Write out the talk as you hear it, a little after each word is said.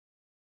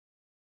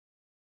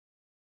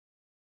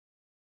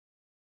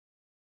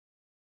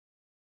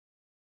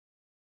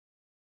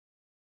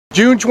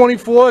June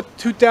 24th,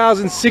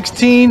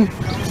 2016,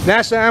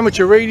 Nassau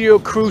Amateur Radio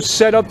Crew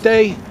Setup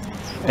Day,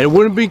 and it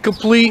wouldn't be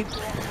complete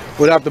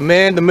without the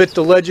man, the myth,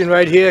 the legend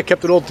right here.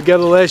 Kept it all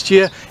together last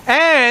year,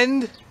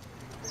 and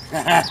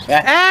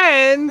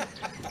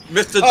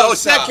Mr.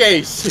 Dos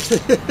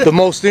Equis, the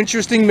most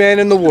interesting man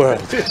in the world.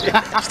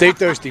 Stay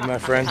thirsty, my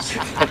friends.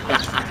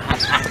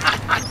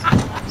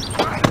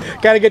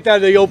 Gotta get that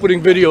in the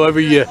opening video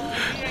every year.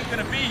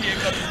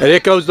 And here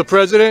comes the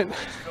president.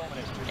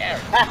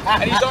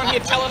 And he's on here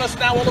telling us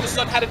now all of a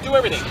sudden how to do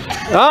everything.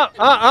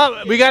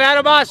 We got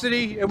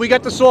animosity, and we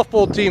got the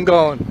softball team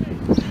going.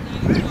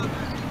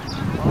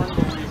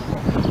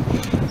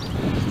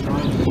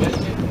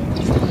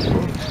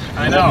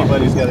 I know.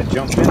 Everybody's got to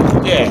jump in.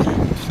 Yeah.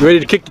 Ready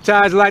to kick the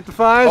tires, light the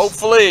fires?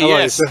 Hopefully,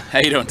 yes. You, how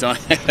you doing, Tony?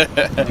 You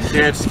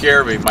can't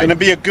scare me, Mike. It's going to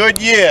be a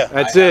good year.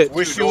 That's it.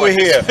 Wish you were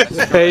here.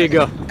 There you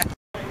go.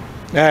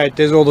 Alright,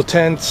 there's all the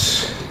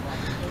tents,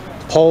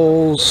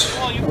 poles,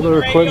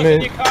 other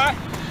equipment.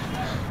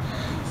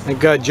 Thank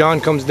God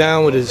John comes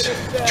down with his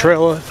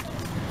trailer.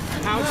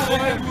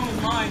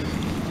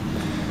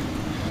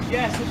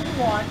 Yes, if you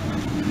want.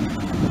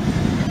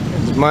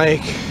 There's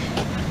Mike.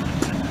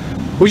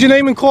 What's your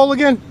name and call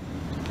again?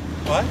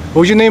 What?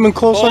 What's your name and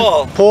call?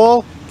 Paul. Son?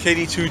 Paul?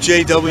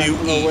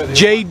 K2VN.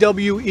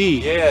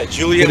 JWE. Yeah,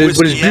 Julian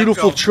with his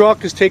beautiful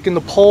truck is taking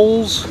the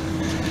poles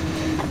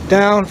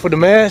down for the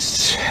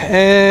masts,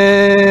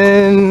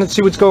 and let's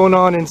see what's going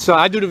on inside.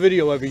 I do the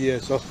video every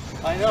year, so.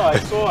 I know,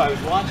 I was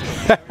watching.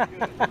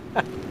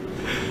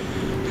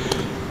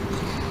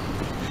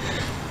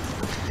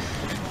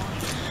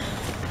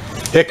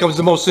 Here comes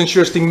the most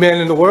interesting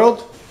man in the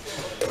world.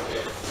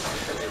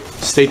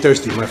 Stay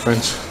thirsty, my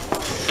friends.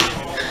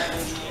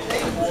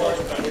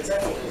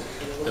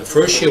 The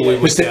first year we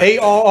went Mr.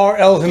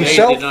 ARRL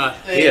himself.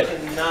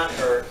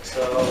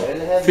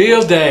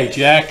 Field day,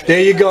 Jack.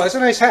 There you go. That's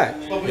a nice hat.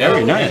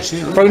 Very nice.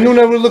 Yeah. If I knew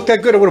that would look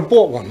that good, I would have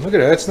bought one. Look at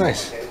that. That's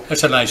nice.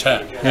 That's a nice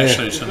hat.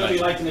 Actually, it's a nice.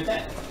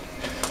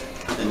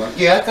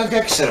 Yeah, I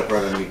can set up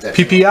right underneath that.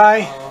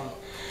 PPI.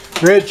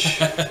 Rich.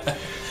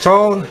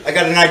 Tone. I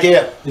got an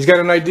idea. He's got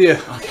an idea.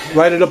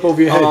 Light it up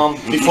over your head.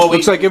 Before we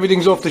Looks like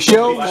everything's off the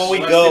shelves. Before we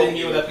go,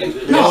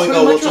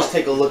 we'll just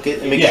take a look at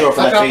and make sure if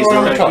that phase is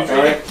right. All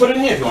right. Put it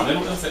in here if you want.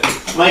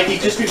 Mikey,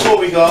 just before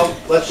we go,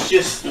 let's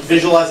just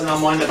visualize in our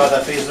mind about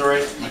that phase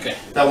array. Okay.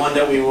 That one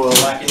that we were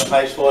lacking the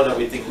pipes for, that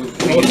we think we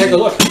We'll take a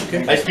look.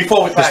 Okay.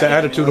 Before we pack Just the it,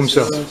 attitude let's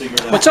himself. just figure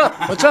it out. What's up?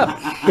 What's up?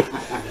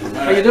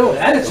 How you doing?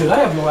 Attitude? I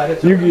have no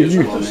attitude.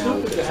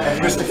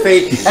 Mr.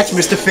 Phase, that's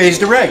Mr.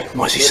 Phased Array.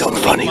 Want to see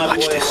something funny?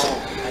 Watch this.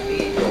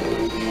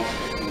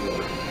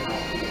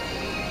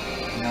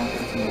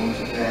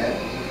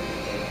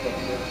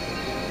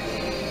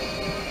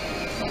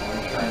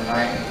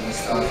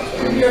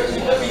 You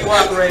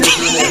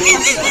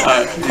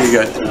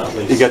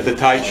got the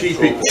Tai Chi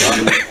people.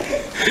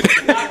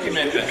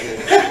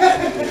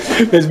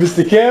 There's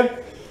Mr. Kev.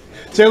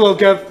 Say hello,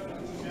 Kev.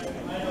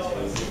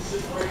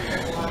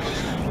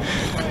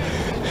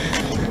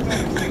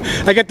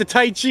 I got the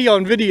Tai Chi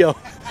on video.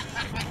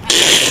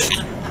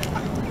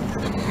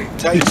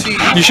 Tai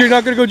Chi. You sure you're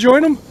not gonna go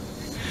join them?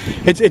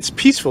 It's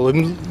peaceful.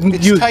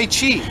 It's Tai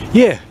Chi.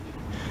 Yeah,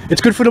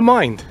 it's good for the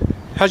mind.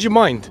 How's your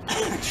mind?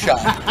 Shot.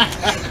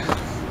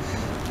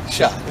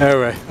 Shot. All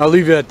right, I'll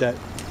leave it at that.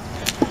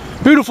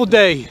 Beautiful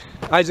day,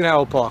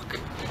 Eisenhower Park.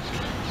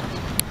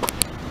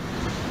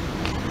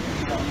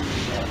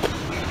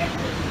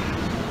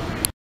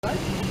 No,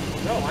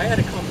 I had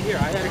to come here. I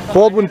had to come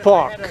Baldwin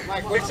Park.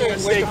 Where's the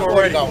mistake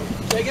already?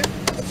 Take it?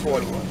 That's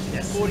 40.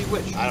 Yes. 40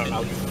 which? I don't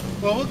know.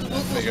 Well,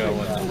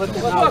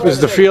 This is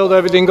the field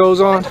everything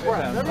goes on.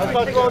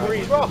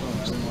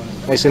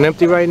 Nice and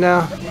empty right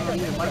now.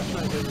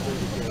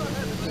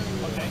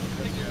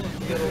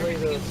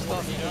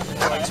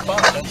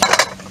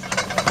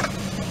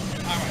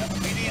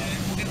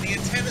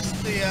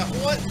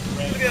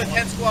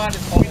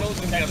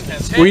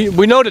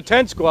 We know the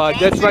tent squad.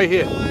 That's right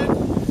here.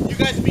 You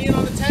guys being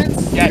on the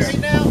tents? Yes.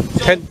 Right now?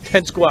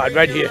 Tent squad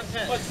right here.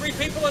 What, 3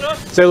 people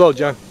enough? Say hello,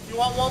 John. You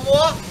want one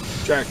more?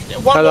 Sure.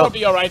 One Hello. more will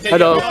be all right.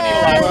 Hello.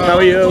 How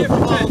are you?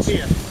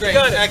 Great.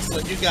 Good.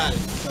 Excellent. You got it.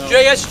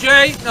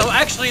 JSJ? No,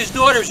 actually his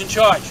daughter's in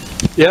charge.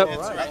 Yep.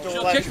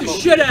 She'll kick the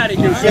shit out of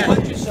you.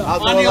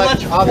 On the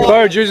electrical.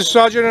 Bird, you're a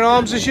sergeant at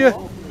arms this year?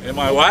 Am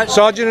I what?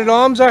 Sergeant at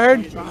arms, I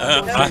heard?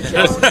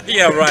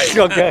 Yeah, right.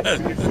 Okay.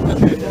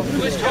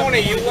 Tony,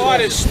 you are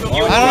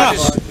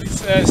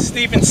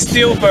Steven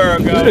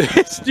Spielberg.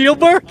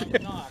 Spielberg?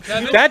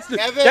 That's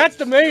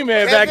the main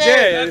man back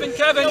there.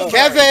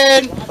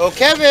 Kevin. Oh,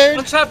 Kevin.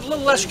 Let's have a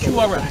little less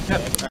QRM.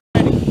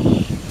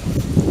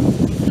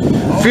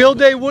 Field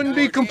day wouldn't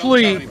be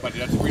complete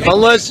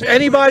unless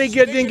anybody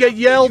didn't get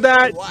yelled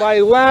at by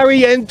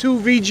Larry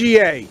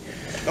N2VGA.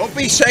 Don't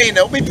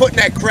be putting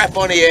that crap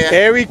on the air.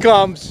 There he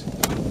comes.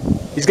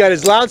 He's got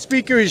his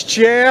loudspeaker, his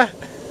chair,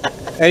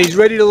 and he's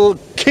ready to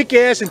kick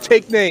ass and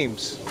take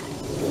names.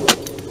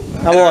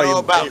 How are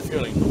you?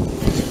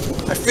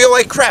 I feel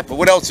like crap, but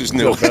what else is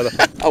new?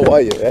 How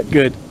are you?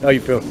 Good. How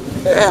you feeling?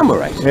 Yeah, I'm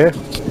alright. Yeah?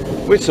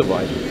 We're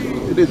surviving.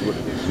 It is what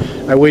it is.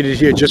 I waited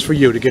here just for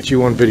you to get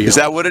you on video. Is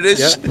that what it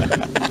is?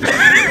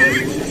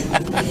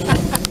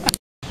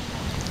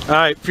 All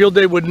right, field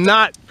day would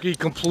not be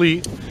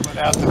complete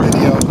Without the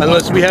video.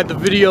 unless we had the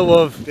video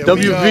of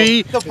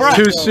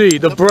WV2C,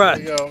 the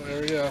breath.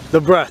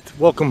 The breath.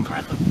 Welcome.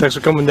 Thanks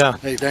for coming down.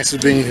 Hey, thanks for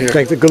being here.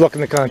 Thanks. Good luck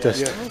in the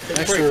contest. Yeah,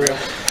 thanks for real.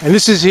 And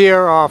this is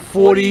here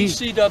 40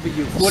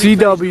 CW. 40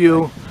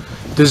 CW,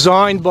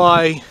 designed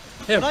by.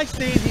 Him. I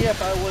stayed here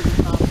if I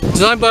wasn't.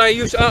 Designed by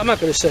you. I'm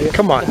not going to say it.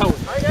 Come on.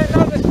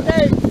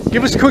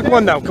 Give us a quick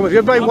rundown. Come on.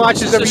 Everybody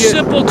watches every It's a year.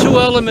 simple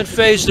two-element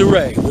phased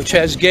array, which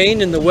has gain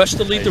in the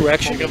westerly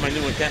direction.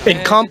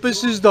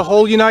 Encompasses the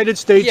whole United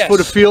States Yes. for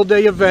the field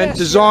day event, Yes,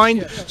 designed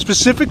yes.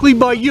 specifically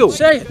by you.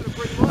 Say it.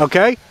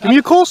 Okay? Give me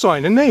a call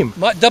sign and name.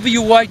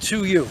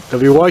 WY2U.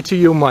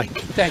 WY2U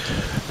Mike. Thank you.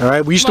 All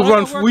right. We used to Come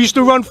on, run. work. We used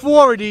to run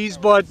 4 of these,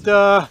 but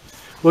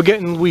we're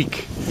getting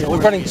weak. Yeah, we're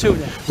running 2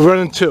 now. We're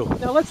running 2.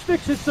 Now let's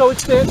fix it so it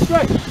stands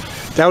straight.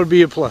 That would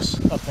be a plus.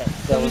 Okay.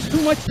 There's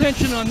too much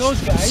tension on those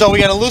guys. So we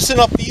gotta loosen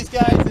up these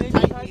guys and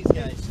tighten these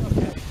guys.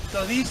 Okay.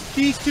 So these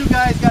 2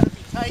 guys gotta be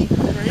tight.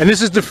 And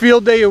this is the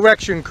field day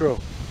erection crew.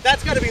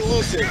 That's gotta be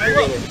loosened.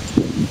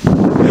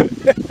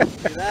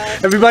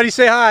 Everybody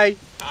say hi.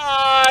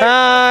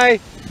 Hi.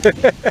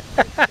 Hi.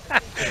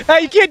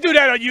 Hey, you can't do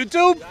that on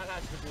YouTube.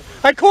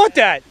 I caught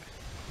that.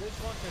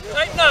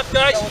 Tighten up,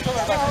 guys.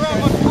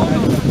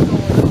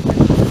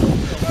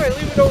 Alright,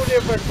 leave it over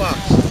there for the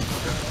box.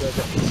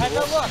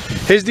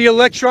 Here's the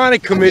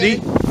electronic committee.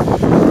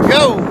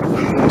 Go!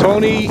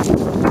 Tony,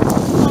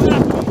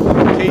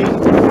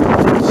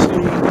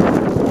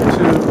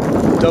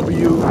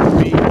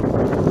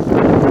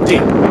 K2WBD.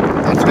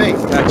 That's me.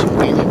 Gotcha.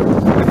 Thank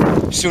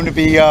you. Soon to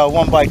be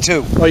 1 by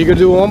 2. Oh, you gonna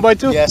do a 1 by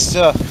 2? Yes,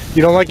 sir.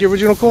 You don't like your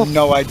original call?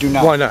 No, I do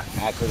not. Why not?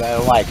 Because I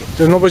don't like it.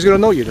 Then nobody's gonna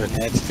know you then.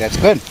 That's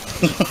good.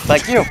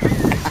 Like you.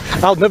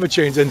 I'll never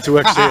change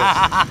N2X here.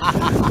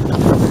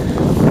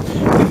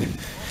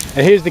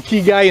 And here's the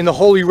key guy in the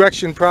whole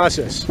erection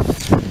process.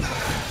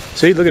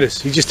 See, look at this.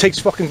 He just takes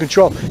fucking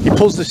control. He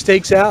pulls the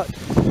stakes out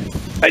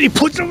and he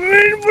puts them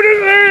in with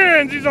his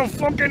hands. He's a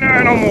fucking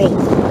animal.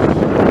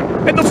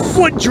 And the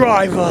foot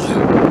driver.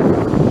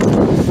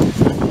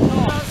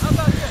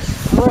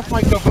 I left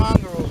my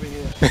kabanga over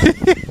here.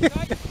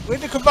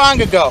 Where'd the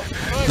kabanga go?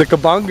 The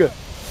kabanga.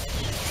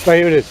 Right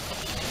here it is.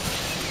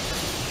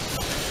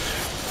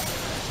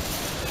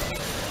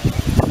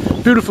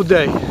 Beautiful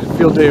day.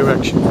 Field day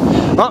erection.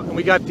 Oh, and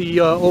we got the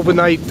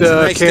overnight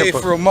Nice day camper.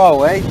 for a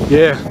mow, eh?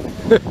 Yeah.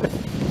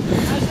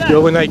 The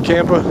overnight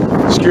camper,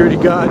 security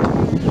guard,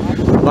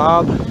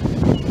 Rob.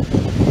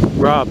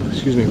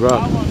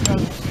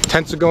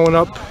 Tents are going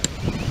up.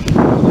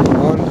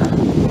 1,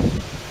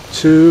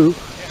 2,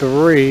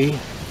 3.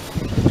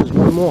 There's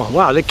one more.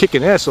 Wow, they're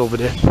kicking ass over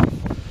there.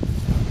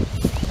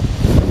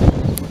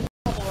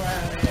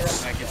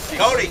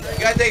 Cody, you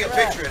gotta take a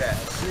picture of that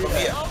from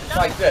here.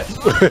 Like this.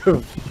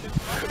 You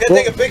gotta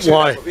take a picture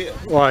Why? of that from here.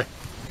 Why?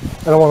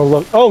 I don't want to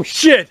look. Oh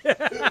shit!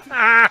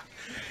 I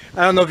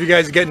don't know if you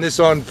guys are getting this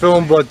on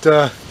film, but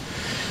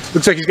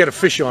looks like he's got a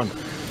fish on.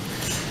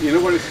 You know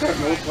what it's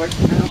starting to look like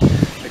now?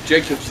 A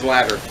Jacob's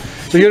ladder.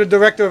 So you're the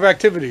director of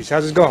activities.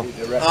 How's it going?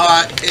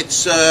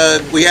 It's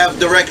we have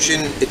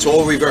direction. It's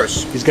all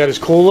reverse. He's got his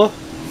cooler.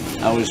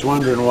 I was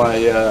wondering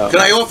why. Can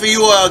I offer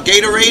you a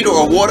Gatorade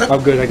or a water?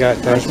 I'm good. I got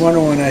I that. was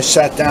wondering when I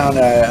sat down,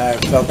 I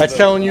felt. That's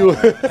telling you.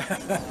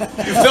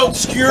 You felt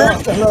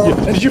skewered?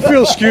 Did you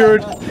feel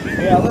skewered?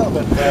 Yeah, a little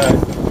bit.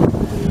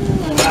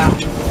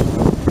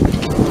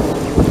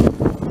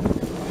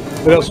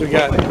 What else we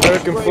got?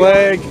 American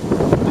flag.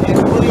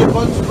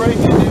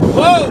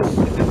 Whoa!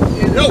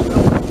 No!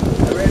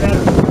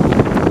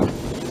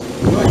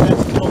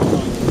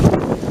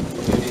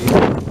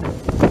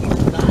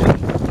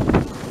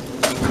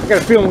 I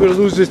got a feeling we're gonna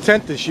lose this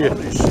tent this year. I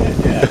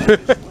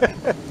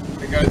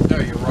gotta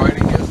tell you,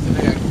 riding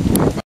yesterday.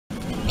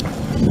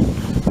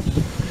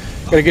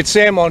 Gotta get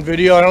Sam on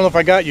video. I don't know if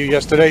I got you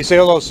yesterday. Say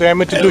hello,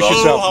 Sam. Introduce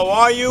yourself. How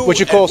are you? What's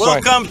your call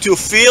sign? Welcome to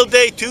Field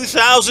Day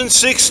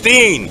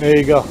 2016. There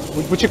you go.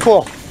 What's your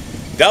call?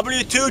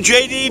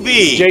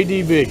 W2JDB.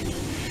 JDB.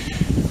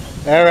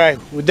 All right,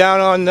 we're down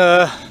on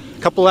a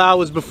couple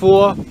hours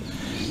before.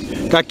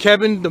 Got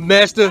Kevin, the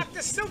master,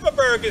 The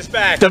Silverberg is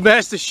back. the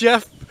master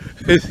chef,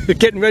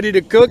 getting ready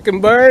to cook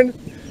and burn.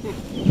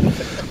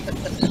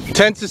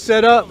 Tents are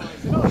set up.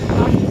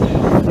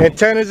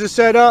 Antennas are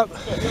set up.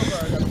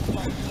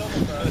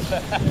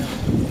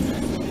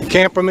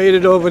 Camper made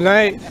it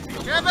overnight.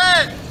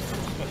 Kevin!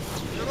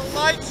 Do the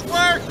lights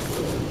work?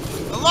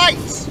 The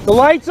lights! The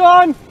lights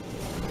on?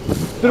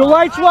 Do the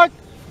lights work?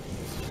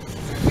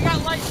 We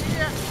got lights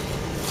here.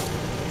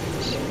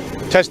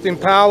 Testing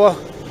power.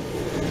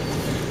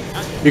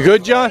 You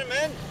good, John?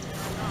 Man.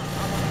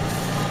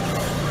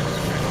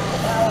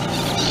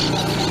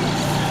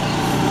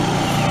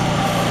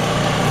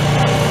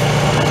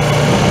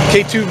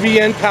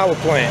 K2VN power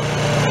plant.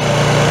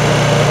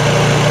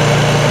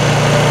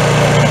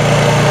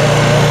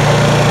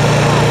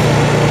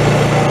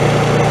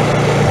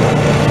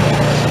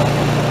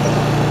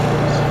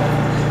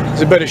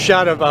 It's a better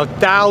shot of a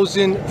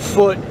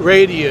 1,000-foot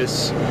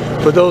radius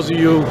for those of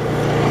you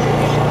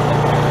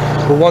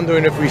who are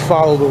wondering if we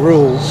follow the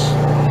rules.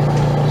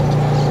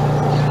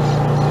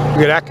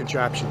 Look at that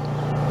contraption.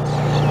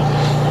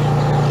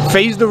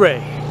 Phased array.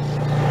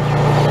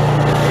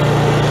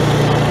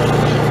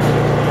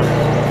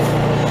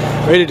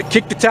 Ready to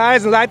kick the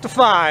tires and light the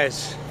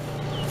fires.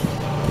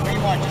 What do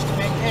you want, just a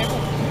big cable?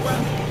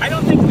 I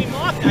don't think we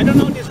marked. I don't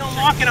know. There's no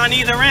marking on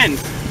either end.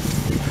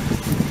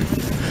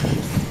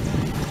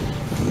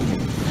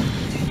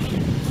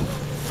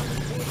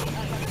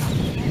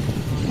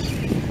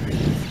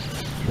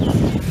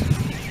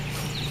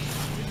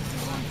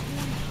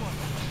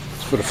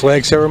 For the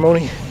flag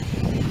ceremony.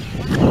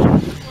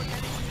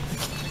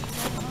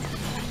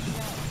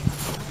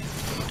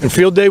 And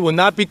field day will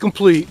not be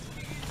complete.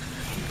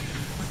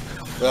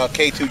 Well,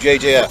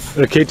 K2JJF.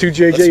 The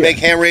K2JJ. Let's make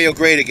ham radio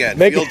great again.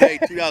 Make Field Day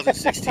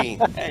 2016.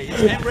 Hey,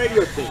 it's that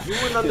radio thing. You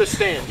wouldn't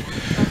understand.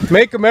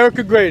 Make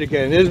America great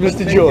again. There's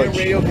Mr. George. Ham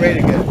radio great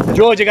again.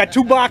 George, I got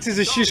 2 boxes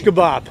of shish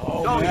kebab.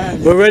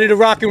 We're ready to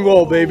rock and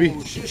roll, baby.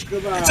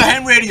 It's a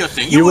ham radio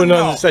thing. You wouldn't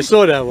understand. I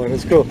saw that one.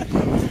 Let's go.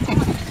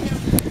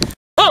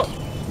 Huh.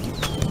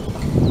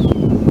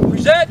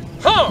 Reset.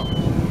 Huh.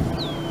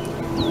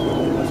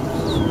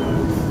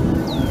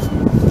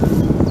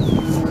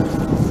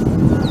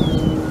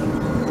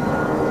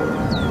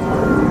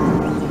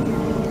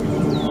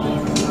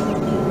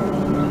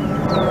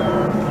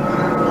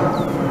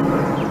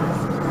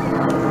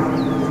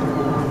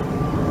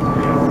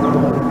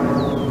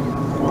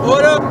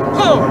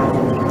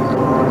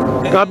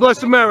 God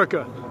bless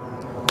America.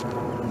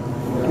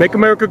 Make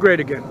America great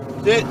again.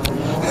 That's it.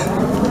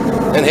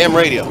 And ham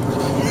radio.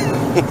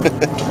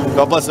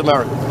 God bless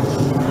America.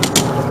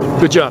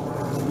 Good job.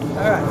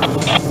 Alright.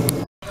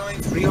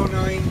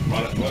 309.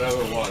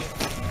 Whatever it was.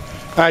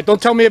 All right,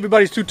 don't tell me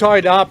everybody's too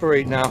tired to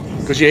operate now,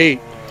 because you ate.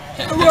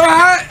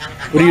 What?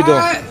 What are you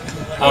doing?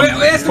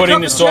 I'm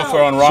putting the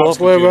software on Rob's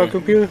Software computer. on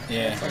computer?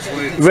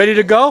 Yeah. You ready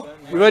to go?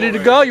 You ready to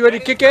go? You ready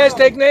to kick ass,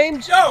 take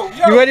names?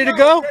 You ready to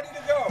go?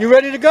 You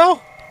ready to go?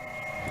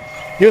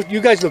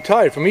 You guys look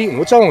tired from eating.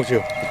 What's wrong with you?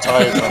 I'm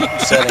tired from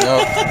setting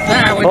up.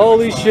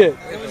 Holy shit.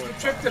 It was the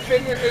trip to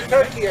Finland and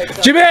Turkey. I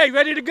thought. Jimmy, you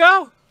ready to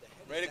go?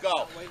 Ready to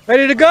go.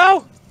 Ready to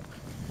go?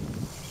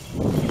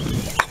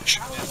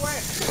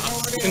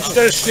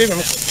 Instead of Steven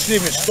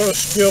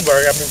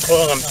Spielberg, I've been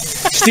calling him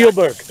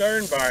Steelberg.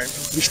 Sternberg.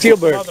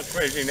 Steelberg. Another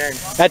crazy name.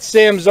 That's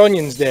Sam's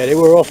onions there. They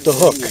were off the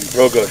hook.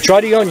 Real good.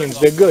 Try the onions.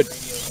 They're good.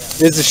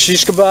 There's the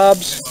shish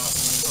kebabs.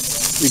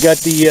 We got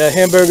the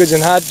hamburgers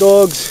and hot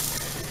dogs.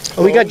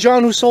 And we got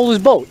John who sold his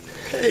boat.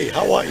 Hey,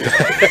 how are you?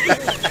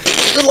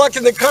 Good luck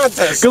in the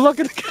contest. Good luck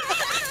in the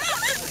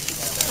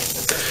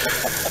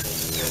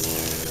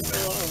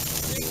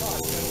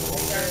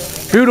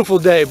Beautiful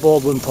day,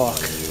 Baldwin Park.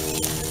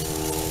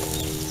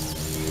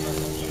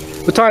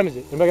 What time is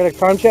it? Anybody got a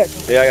time check?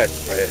 Yeah, I got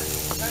it right here.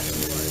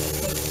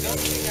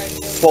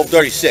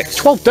 12:36.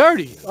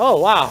 12:30. Oh,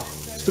 wow.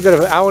 Still got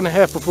an hour and a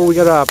half before we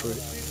got to operate.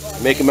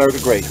 Make America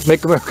great.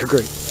 Make America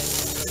great.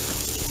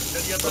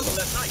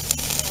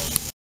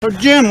 So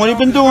Jim, what have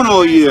you been doing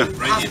all year?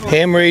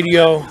 Ham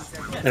radio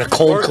and a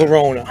cold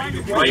Corona.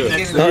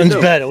 Nothing's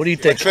better. What do you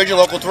think? Trade your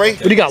local 3?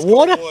 What do you got?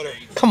 Water?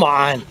 Come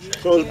on.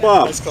 So is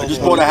Bob. I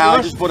just bought a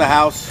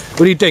house.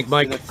 What do you think,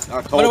 Mike?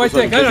 What do I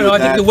think? I don't know. I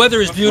think the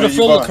weather is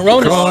beautiful. The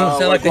Coronas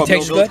sound like they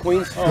taste good.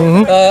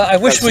 I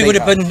wish we would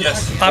have been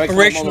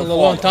operational a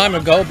long time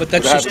ago, but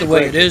that's just the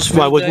way it is.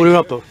 Why? What are you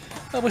up to?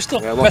 We're still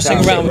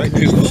messing around with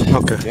computers.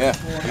 Okay. Yeah.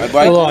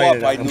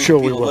 I'm sure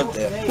we will.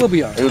 We'll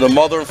be all right. It was the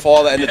mother and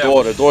father and the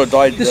daughter. The daughter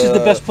died. This is the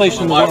best place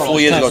in the world.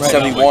 4 years ago, Right.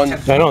 71.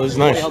 I know, this is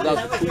nice.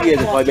 2 years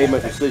if I made my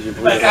decision.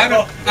 You know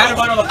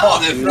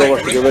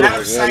what to get rid of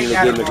it. You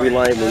know, give them the green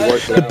light and we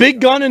work it The out. big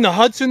gun in the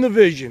Hudson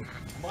Division.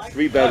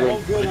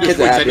 3-bedroom. Kids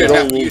are happy. They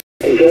don't need.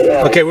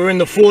 Okay, we're in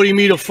the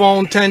 40-meter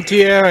phone tent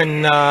here,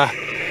 and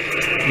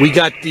we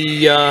got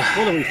the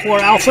What are we, 4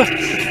 Alpha?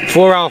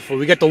 4 Alpha.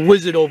 We got the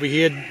Wizard over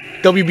here,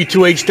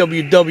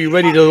 WB2HWW,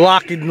 ready to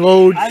lock and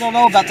load. I don't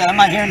know about that. I'm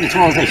not hearing the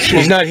 12 He's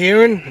shit. not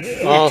hearing?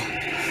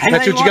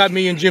 That's what you got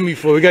me and Jimmy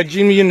for. We got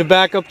Jimmy in the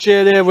backup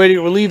chair there, ready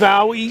to relieve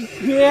Howie.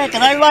 Yeah,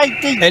 can I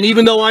like the... And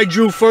even though I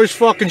drew first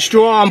fucking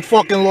straw, I'm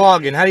fucking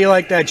logging. How do you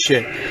like that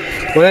shit?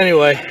 But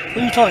anyway, Who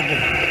are you talking to?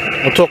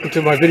 I'm talking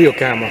to my video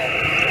camera.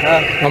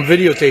 I'm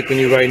videotaping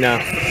you right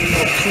now.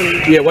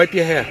 Yeah, wipe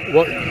your hair.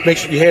 Make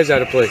sure your hair's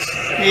out of place.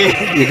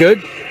 Yeah, You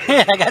good?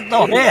 I got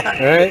no hair. All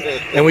right.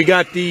 And we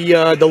got the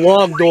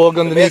log dog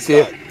underneath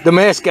there. The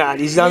mascot.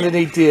 He's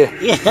underneath there.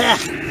 Yeah,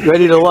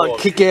 Ready to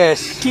kick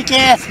ass. kick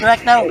ass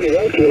right now.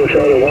 Yankee,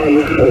 Charlie 1,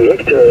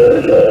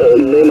 Victor,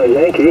 Lima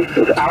Yankee,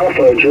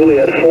 Alpha,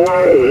 Juliet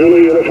 4, Zulu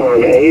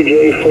uniform,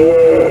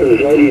 AJ4,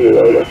 ZU,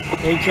 over.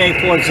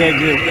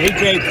 AJ4ZU,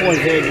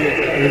 AJ4ZU.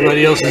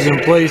 Everybody else is in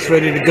place,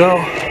 ready to go.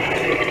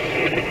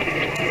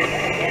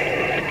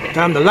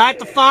 Time to light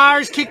the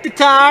fires, kick the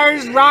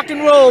tires, rock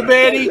and roll,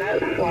 baby.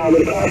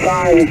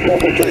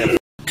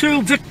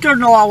 2 Victor,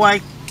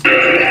 Norway.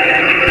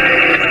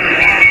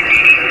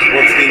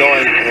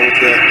 139.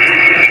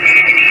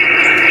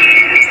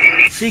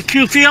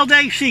 CQ Field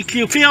Day,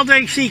 CQ Field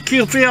Day,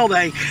 CQ Field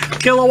Day.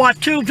 Kilowatt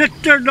 2,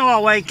 Victor,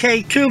 Norway,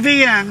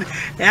 K2VN,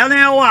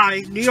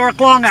 NLI, New York,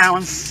 Long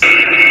Island.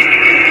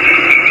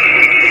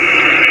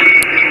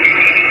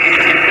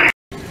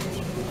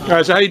 All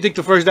right, so how do you think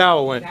the first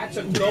hour went? I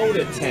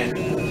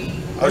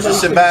was just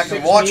sitting back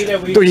and watching.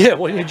 Oh, yeah,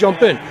 why didn't you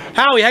jump in?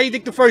 Howie, how do you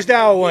think the first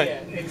hour went?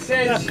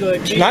 Not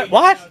good. Not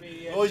what?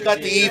 Always got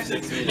the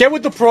evening. Get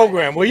with the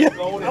program, will you?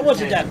 I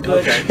wasn't that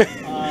good.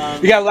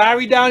 We got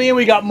Larry down here,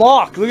 we got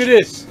Mark. Look at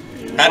this.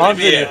 Happy to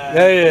be here.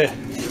 Yeah.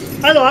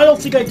 I don't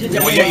think I did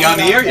that. Well, you on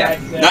the air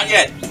yet? Not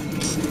yet.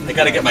 I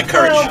gotta get my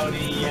courage.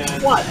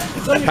 What?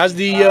 How's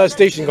the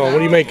station going?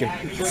 What are you making?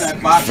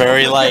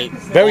 Very light.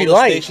 Very All the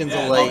light. stations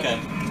are light. Okay.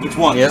 Which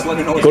one? Yep. Just let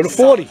me know. Go to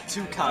 40.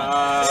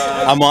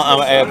 I'm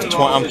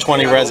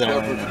 20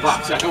 resident.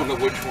 I don't know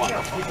which one.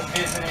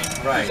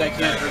 Right.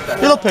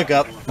 It'll pick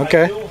up.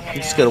 Okay.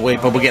 You just gotta wait,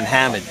 but we're getting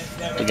hammered.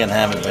 We're getting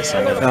hammered by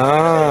Sunday.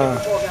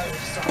 Ah.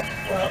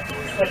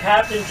 What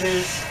happens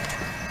is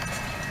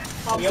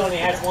we only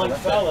had one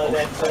fella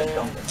that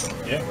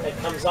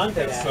comes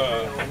under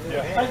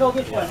that. I go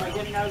this way. Am I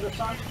getting out of the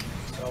sun?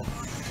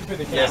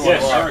 Yes,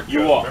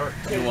 you are.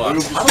 You are.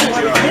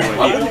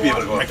 Why would you be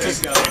able to go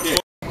up there?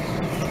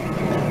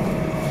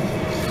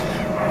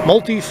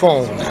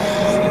 Multi-phone.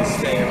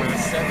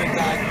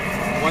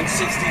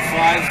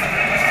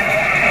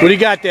 165. What do you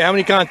got there? How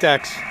many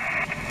contacts?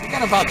 We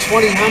got about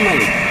 20. How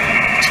many?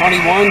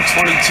 21,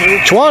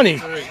 22. 20.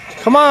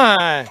 Come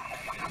on.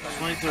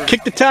 23.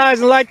 Kick the tires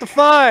and light the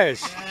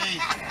fires.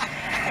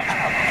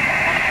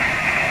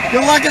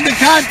 Good luck in the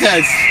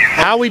contest.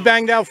 Howie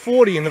banged out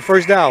 40 in the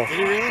first hour. Did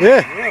he really?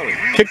 Yeah. Really?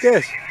 Kick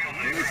this.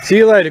 See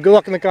you later. Good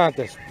luck in the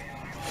contest.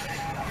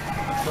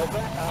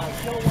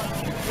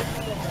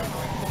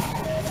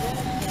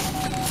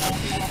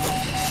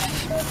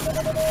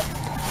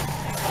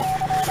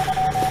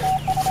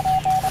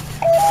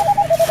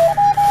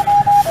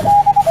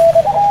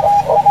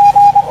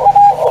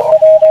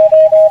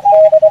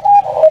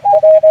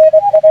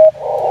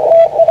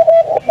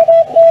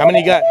 How many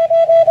you got?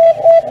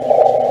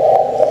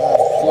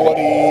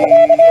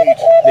 48.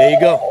 There you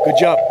go. Good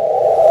job.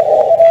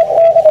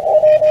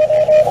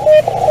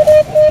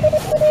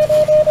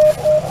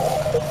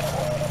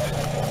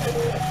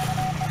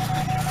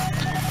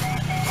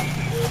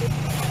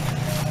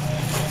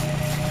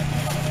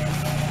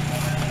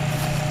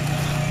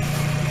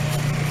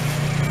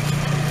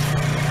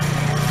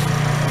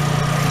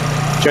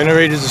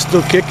 Generators are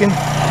still kicking.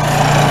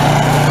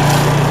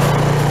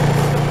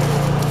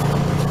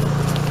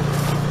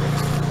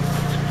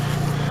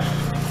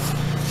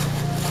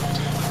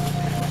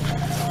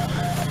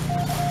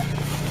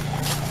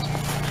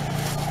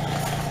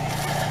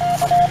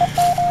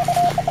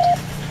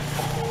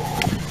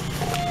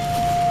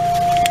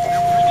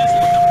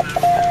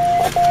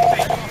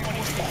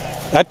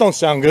 That don't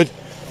sound good.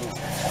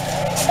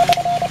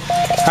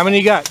 How many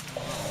you got?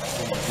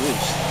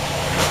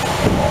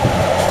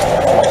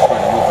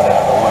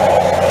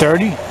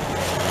 30?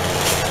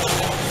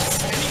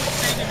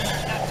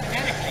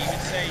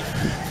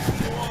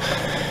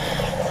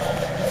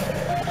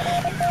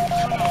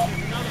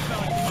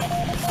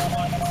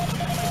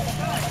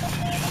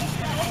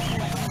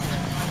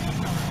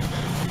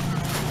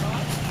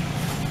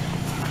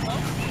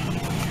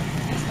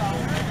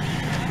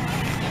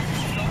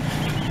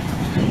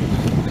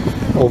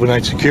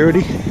 Overnight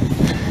security.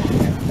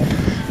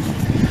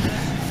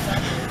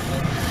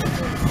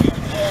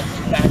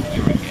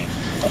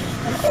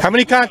 How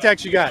many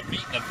contacts you got?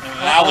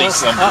 How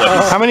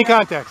many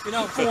contacts? You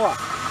know, 4. You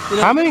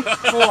know, How many? 4.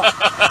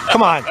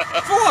 Come on. 4.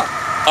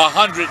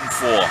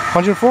 104.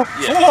 104?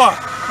 Yeah. 4.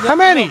 How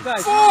many? 4.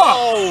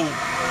 Oh.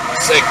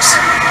 6.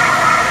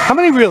 How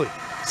many really?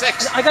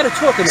 6. I got to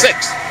talk about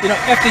 6. You know,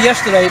 after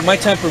yesterday, my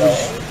temper was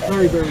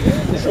very, very good.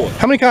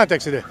 How many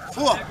contacts are there?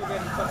 4.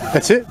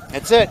 That's it?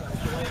 That's it.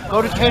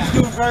 Go to 10's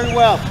doing very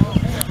well.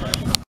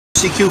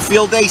 CQ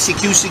Field Day,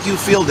 CQ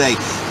Field Day.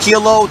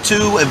 Kilo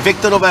 2,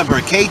 Victor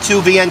November,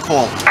 K2VN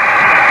call.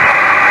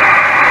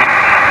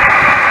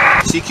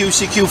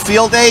 CQ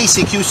Field Day,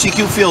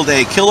 CQ Field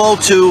Day. Kilo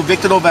 2,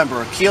 Victor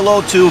November,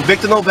 Kilo 2,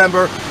 Victor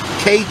November,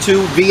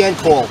 K2VN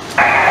call.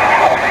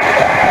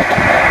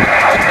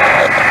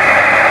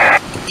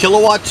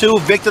 Kilowatt 2,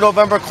 Victor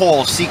November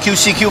call. CQ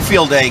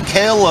Field Day,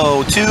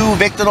 Kilo 2,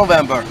 Victor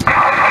November.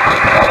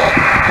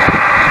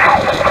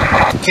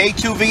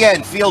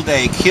 K2VN Field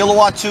Day,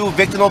 Kilowatt 2,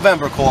 Victor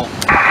November call.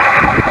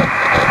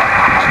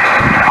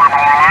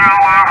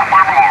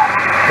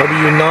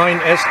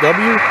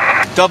 W9SW?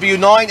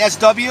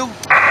 W9SW.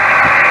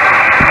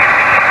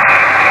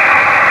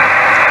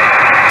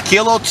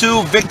 Kilo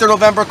 2, Victor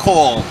November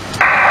call.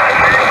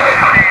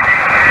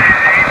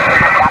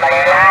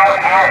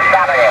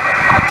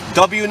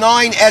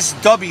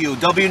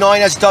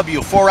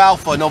 W9SW, 4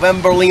 Alpha,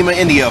 November, Lima,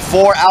 India.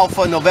 4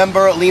 Alpha,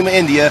 November, Lima,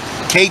 India.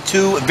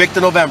 K2,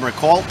 Victor November,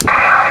 call.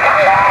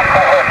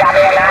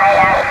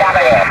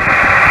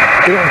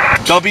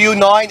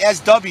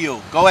 W9SW,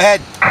 go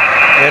ahead.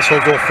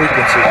 Assholes off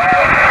frequency.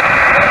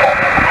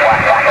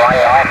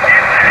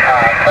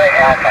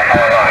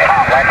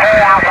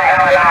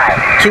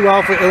 2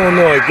 Alpha,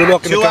 Illinois. Good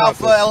luck in the 2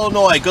 contest. Alpha,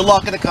 Illinois. Good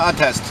luck in the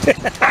contest. You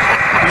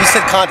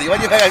said contest. What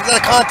do you think? It's not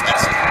a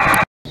contest.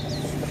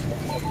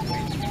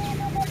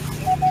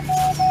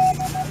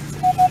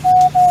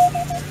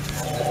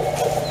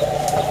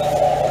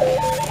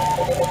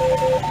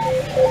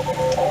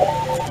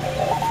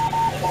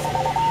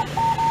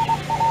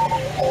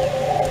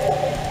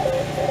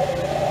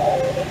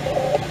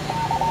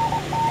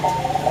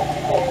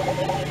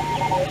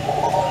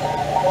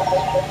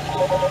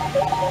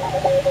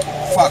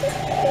 Fuck.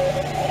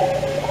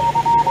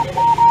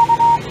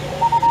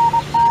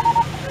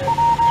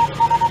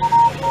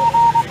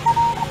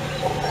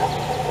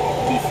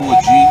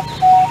 B4G.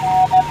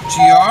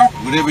 GR?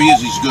 Whatever he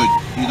is, he's good.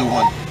 Either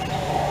one.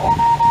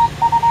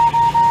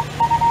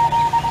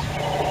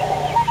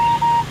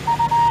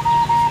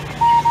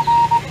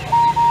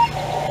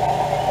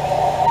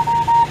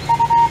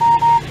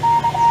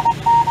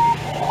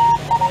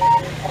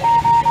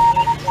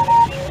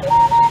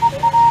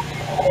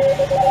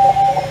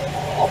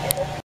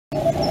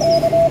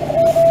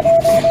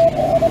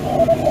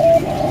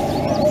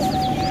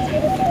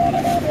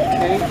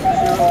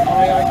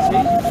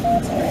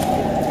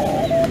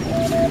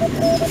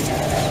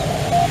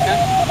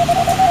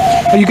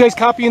 Are you guys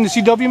copying the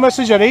CW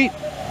message at 8?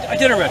 I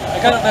did already.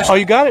 I got it last Oh,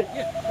 you got it?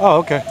 Yeah. Oh,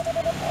 okay.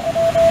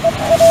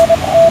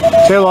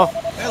 Say hello.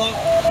 Hello.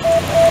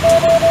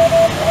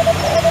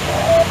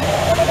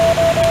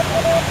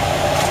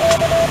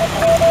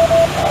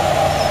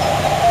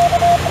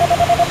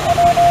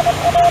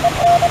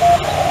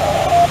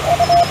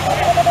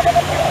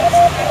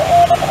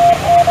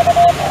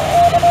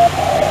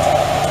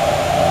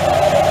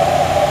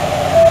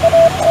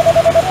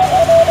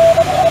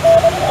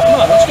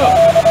 Come on, let's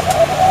go.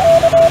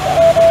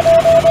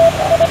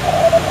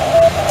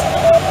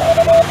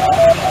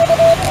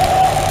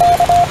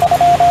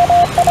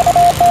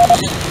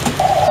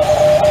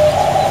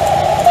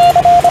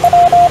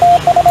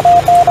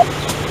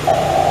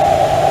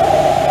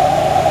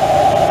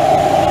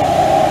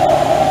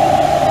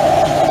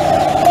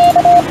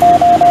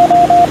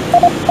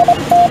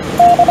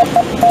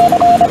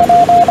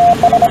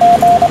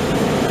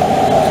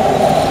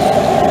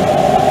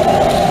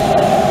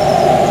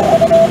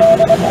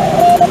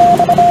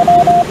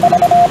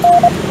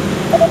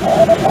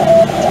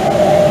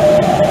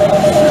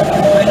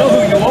 I know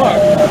who you are.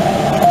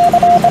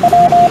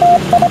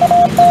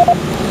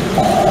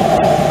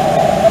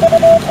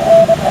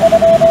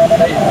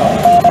 There you go.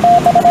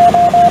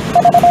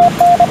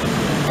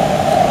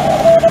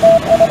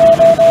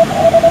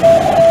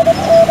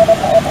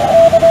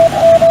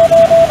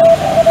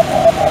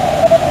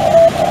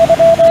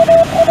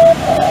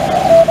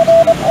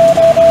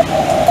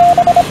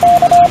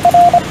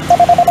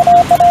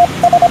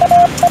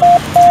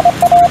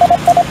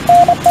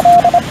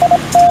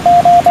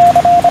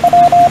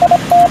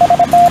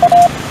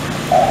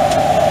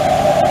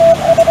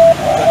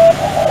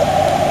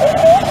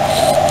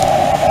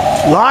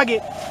 Log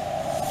it.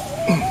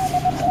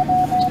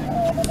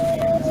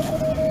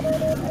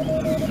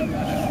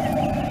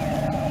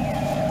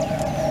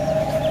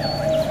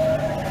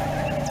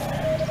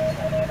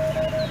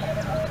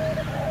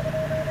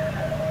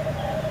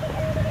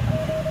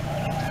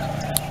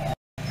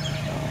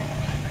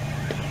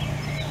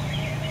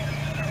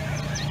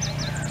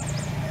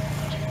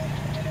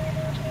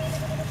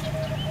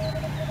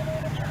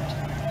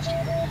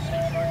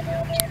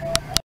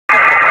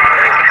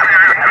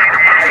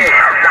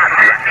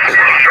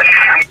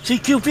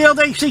 CQ Field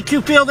A,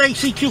 CQ Field A,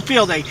 CQ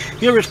Field A.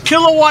 Here is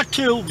Kilowatt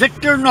 2,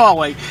 Victor,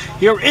 Norway.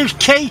 Here is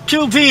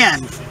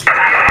K2VN.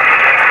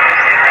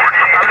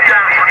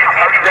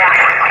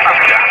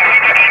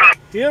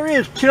 Here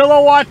is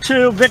Kilowatt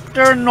 2,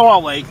 Victor,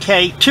 Norway.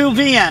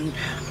 K2VN.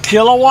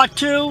 Kilowatt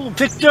 2,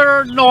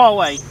 Victor,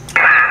 Norway.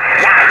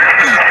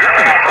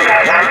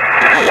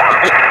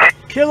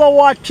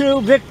 Kilowatt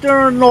 2,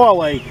 Victor,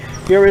 Norway.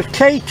 Here is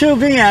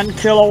K2VN.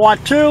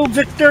 Kilowatt 2,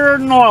 Victor,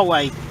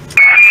 Norway.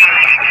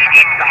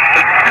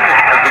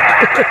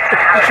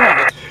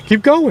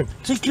 Keep going.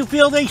 CQ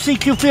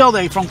Field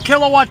A from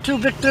Kilowatt 2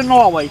 Victor,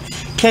 Norway.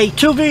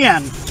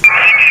 K2VN.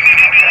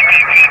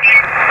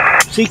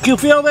 CQ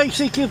Field A,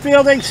 CQ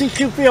Field A,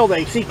 CQ Field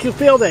A, CQ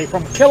Field A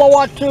from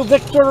Kilowatt 2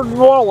 Victor,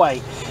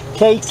 Norway.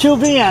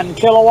 K2VN,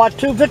 Kilowatt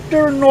 2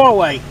 Victor,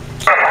 Norway.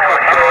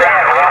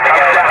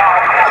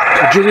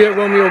 Juliet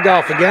Romeo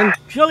Golf again.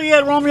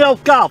 Juliet Romeo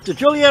Golf. The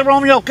Juliet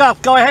Romeo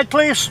Golf. Go ahead,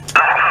 please.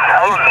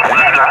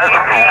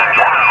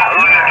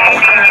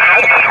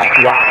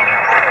 Wow.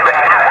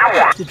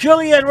 The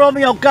Juliet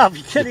Romeo Golf.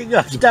 You're kidding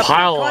us. Pile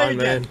Try on, it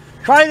again. man.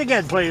 Try it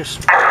again, please.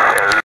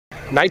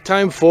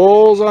 Nighttime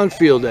falls on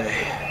field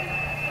day.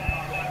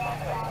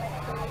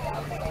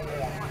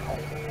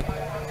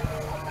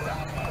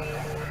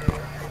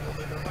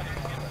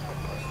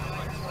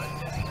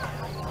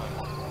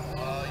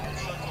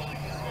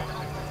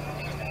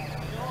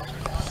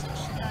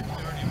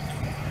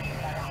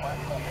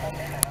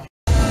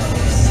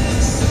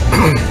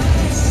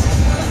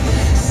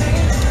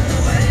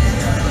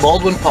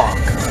 Baldwin Park.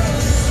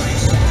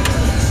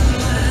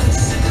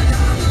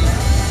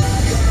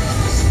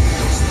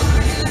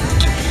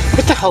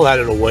 Get the hell out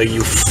of the way,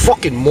 you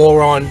fucking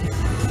moron.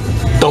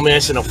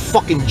 Dumbass in a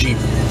fucking Jeep.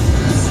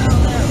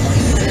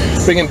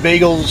 Bringing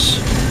bagels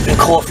and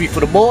coffee for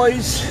the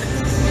boys.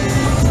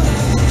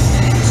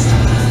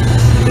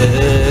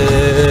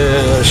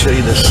 I'll show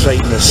you the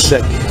site in a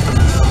sec.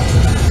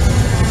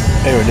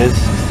 There it is.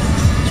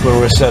 That's where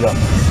we're set up.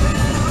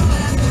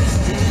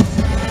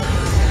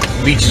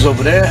 Beach is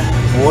over there.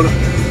 Water.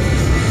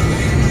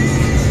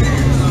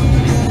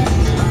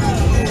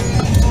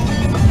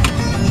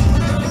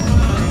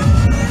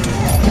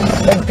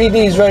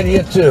 MPD's right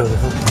here too.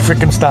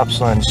 Freaking stop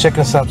signs.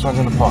 Checking stop signs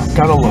in the park.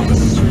 Gotta love it.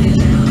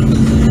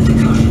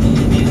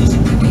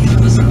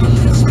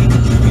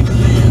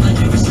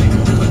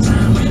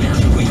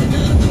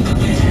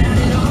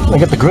 I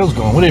got the grills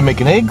going. What are you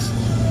making, eggs?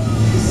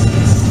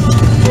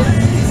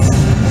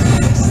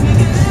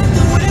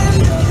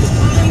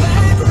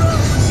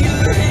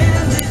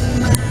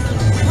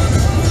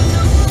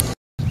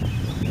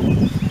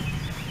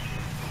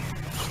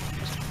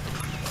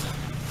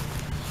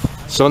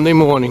 Sunday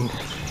morning.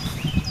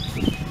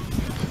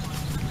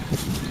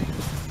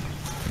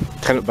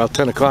 About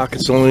 10 o'clock.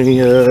 It's only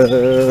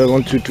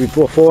 1, 2,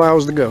 3, 4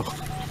 hours to go.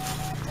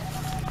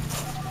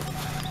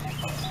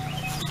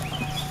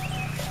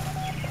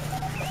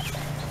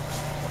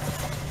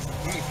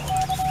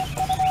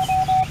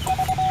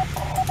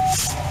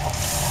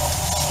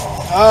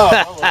 Oh,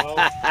 hello.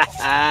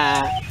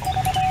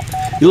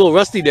 You're a little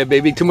rusty there,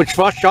 baby. Too much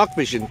shark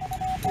fishing. Yeah,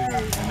 I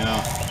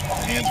know. My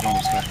hand's going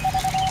this way.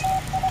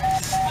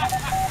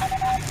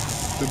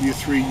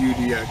 W3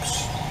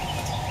 UDX.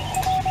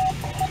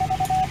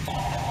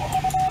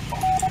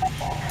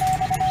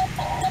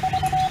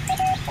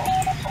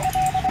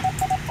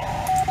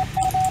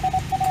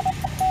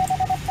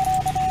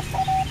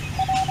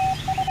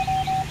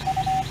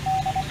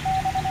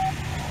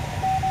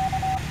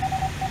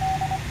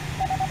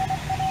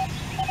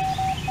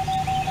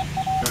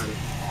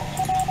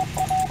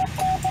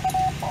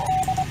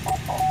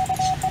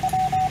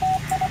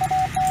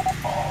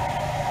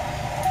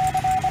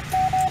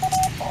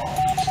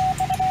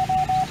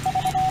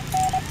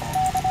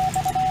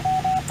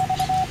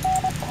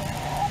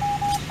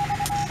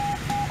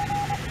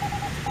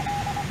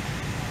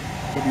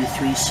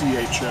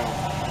 W3CHL.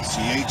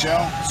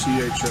 CHL?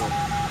 CHL.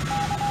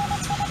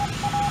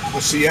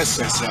 Well, CSL,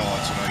 that's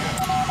what I got.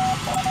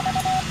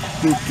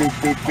 Doop, doop,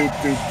 doop, doop,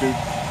 doop, doop.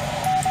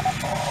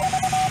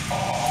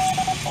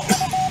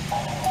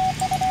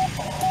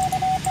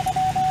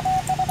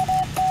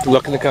 Good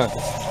luck in the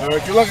contest. All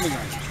right, good luck in the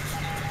contest.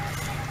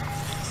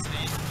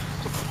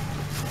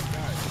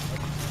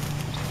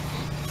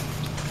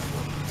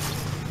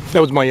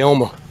 That was my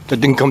Elmer.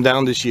 That didn't come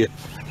down this year.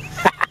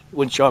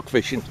 Went shark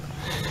fishing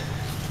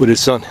with his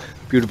son.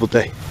 Beautiful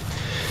day.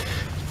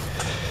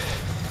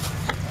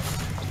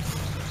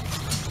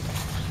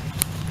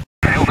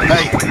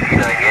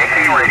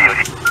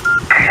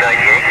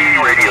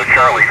 Radio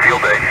Charlie,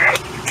 field day.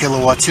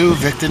 Kilowatt 2,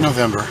 Victor,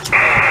 November. 4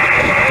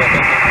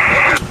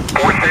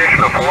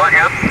 station of 4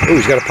 again. Oh,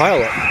 he's got a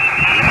pile up.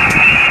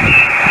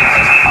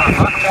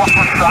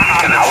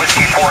 And then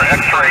Whiskey 4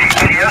 X-ray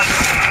India.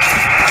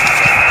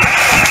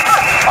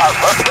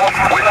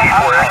 Whiskey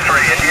 4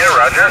 X-ray India,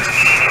 roger.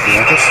 You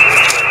want this?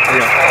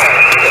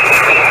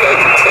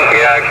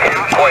 Yeah,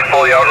 quite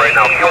fully out right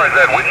now.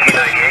 QRZ, Whiskey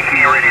 9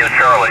 Yankee, Radio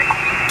Charlie.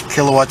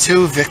 Kilowatt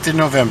 2, Victor,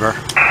 November.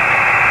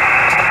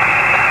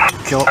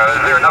 Is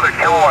there another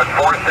Kilowatt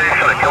 4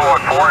 station, a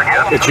Kilowatt 4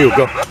 again? It's you,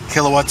 go.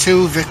 Kilowatt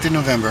 2, Victor,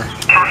 November. Boy,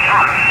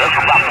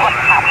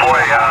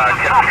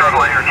 getting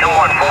struggling here.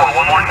 Kilowatt 4,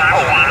 one more time.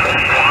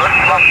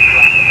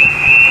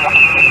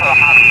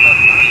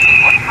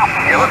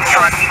 Yeah, let's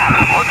try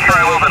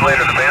a little bit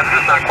later. The band's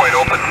just not quite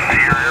open to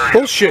your area.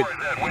 Bullshit.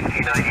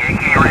 Whiskey 9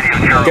 Yankee, Radio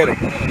Charlie. Get him.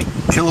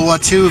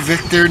 Kilowatt 2,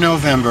 Victor,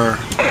 November.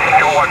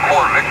 Kilowatt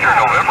 4, Victor,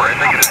 November. I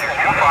think it is 2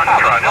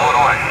 Foxtrot,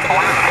 Illinois.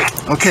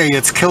 Okay,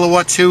 it's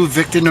Kilowatt 2,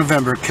 Victor,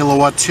 November.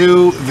 Kilowatt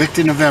 2,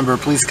 Victor, November.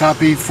 Please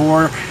copy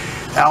 4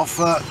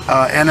 Alpha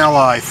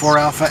NLI. 4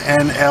 Alpha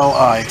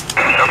NLI.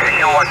 Okay,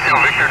 Kilowatt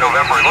 2, Victor,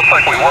 November. It looks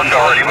like we worked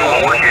already, but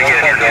we'll work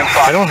again here. 2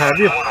 Foxtrot. I don't have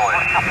you.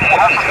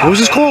 What was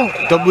this called?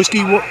 Double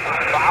whiskey. What?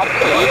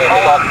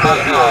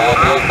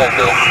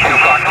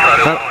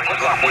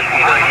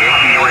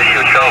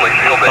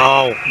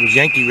 Oh, it was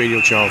Yankee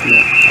Radio Charlie.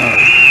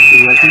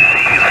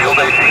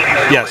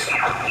 Yes.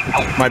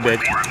 My bad.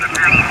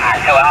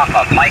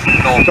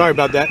 Sorry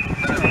about that.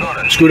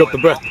 Screwed up the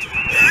breath.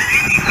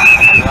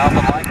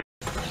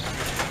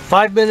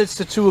 5 minutes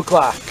to 2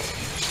 o'clock.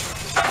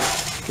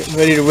 Getting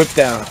ready to rip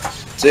down.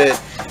 That's it.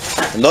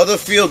 Another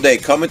field day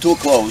coming to a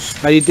close.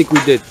 How do you think we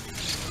did?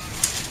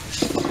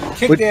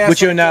 What's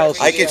your analysis?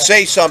 I could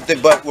say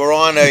something, but we're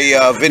on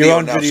a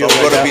video now, so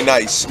I'm going to be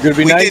nice. Gonna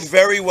be we nice? did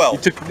very well.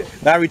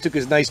 Larry took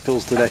his nice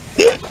pills today.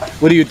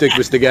 What do you think,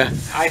 Mr. Guy?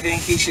 I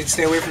think he should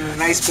stay away from the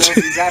nice pills.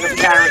 He's out of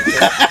character.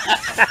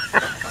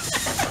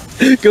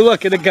 Good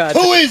luck in the contest.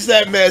 Who is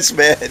that mess,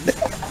 man?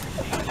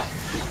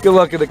 Good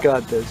luck in the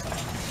contest.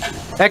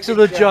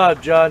 Excellent job,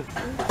 John.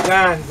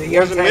 John, It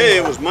wasn't me,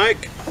 it was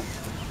Mike.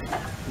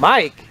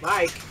 Mike?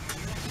 Mike.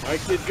 I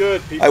did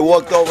good. I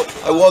walked over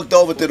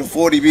to the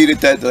 40-meter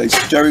tent.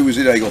 Jerry was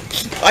in there. I go,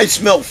 I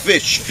smell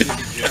fish.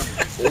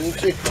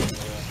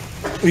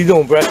 What you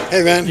doing, Brett?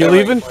 Hey, man. You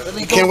leaving?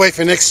 Can't wait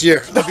for next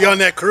year. I'll be on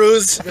that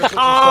cruise.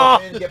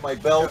 Get my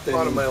belt. And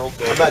I'm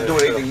not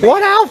doing anything.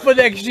 What alpha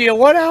next year?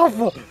 What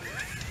alpha?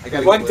 I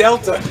got one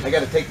Delta. I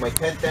got to take my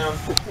tent down.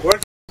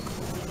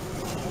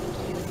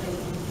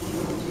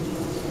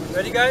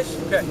 Ready, guys?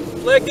 Okay.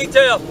 Flag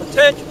detail.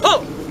 Attention.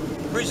 Home.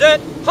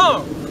 Present.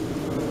 Home.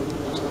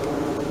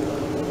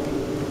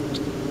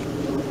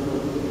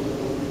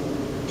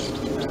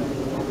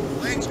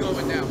 Flag's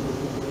going down.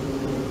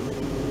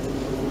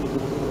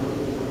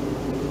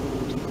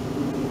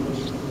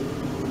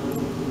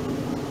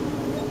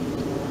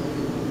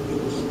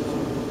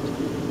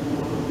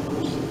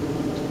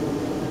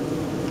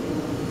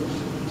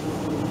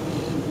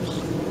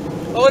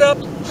 Hold up.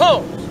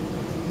 Home.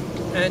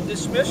 And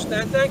dismissed.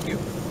 And thank you.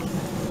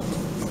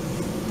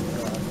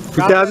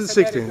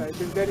 2016.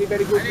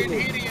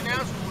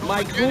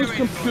 My cruise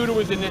computer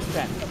was in this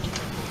tent.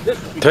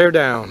 Tear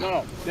down.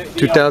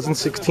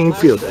 2016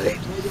 field day.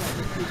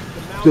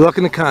 Good luck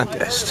in the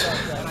contest.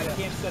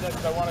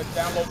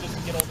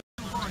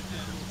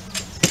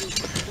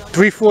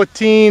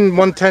 314,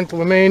 1/10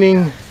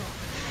 remaining.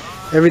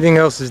 Everything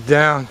else is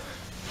down.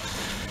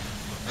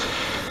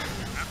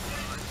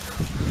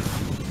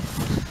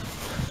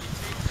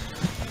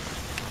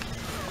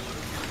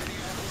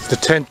 The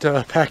tent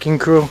packing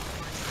crew.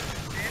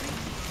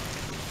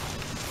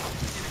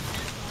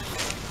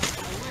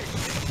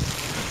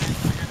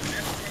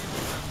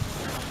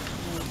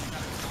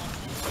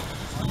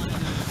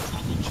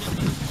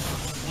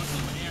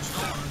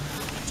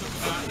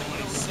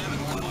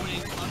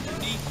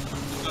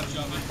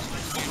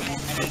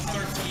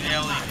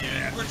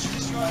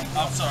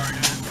 I'm sorry.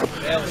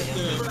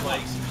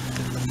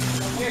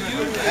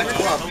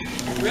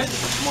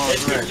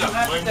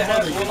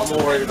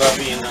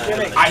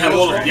 I have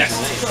all of them, yes.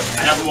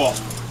 I have them all.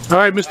 All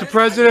right, Mr.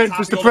 President,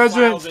 Mr.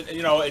 President. And,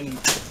 you know, and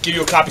give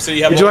you a copy so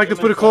you have. Would you like to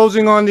put a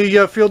closing on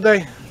the field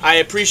day? I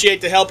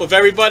appreciate the help of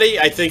everybody.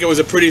 I think it was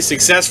a pretty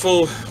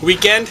successul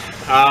weekend.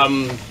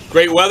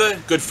 Great weather,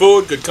 good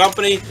food, good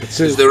company.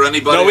 Is there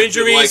anybody? No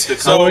injuries.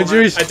 So no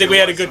injuries. I think we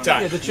had a good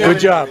time. Good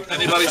job.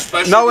 Anybody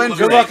special? No injuries.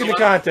 Good luck in the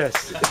contest.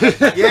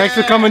 Thanks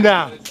for coming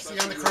down. See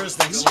you on the cruise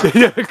next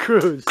year. Yeah,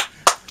 cruise.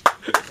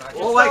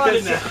 All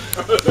like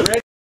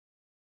this.